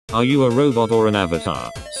Are you a robot or an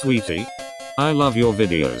avatar, sweetie? I love your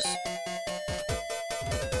videos.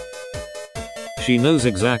 She knows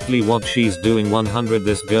exactly what she's doing. 100.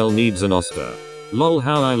 This girl needs an Oscar. Lol,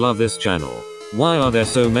 how I love this channel. Why are there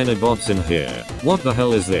so many bots in here? What the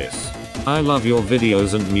hell is this? I love your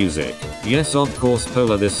videos and music. Yes, of course,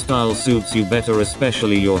 Polar, this style suits you better,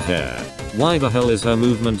 especially your hair. Why the hell is her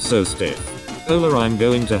movement so stiff? Polar, I'm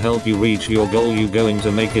going to help you reach your goal. You going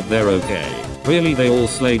to make it there, okay? Really, they all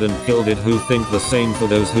slayed and killed it. Who think the same? For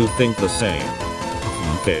those who think the same.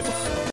 Fifth.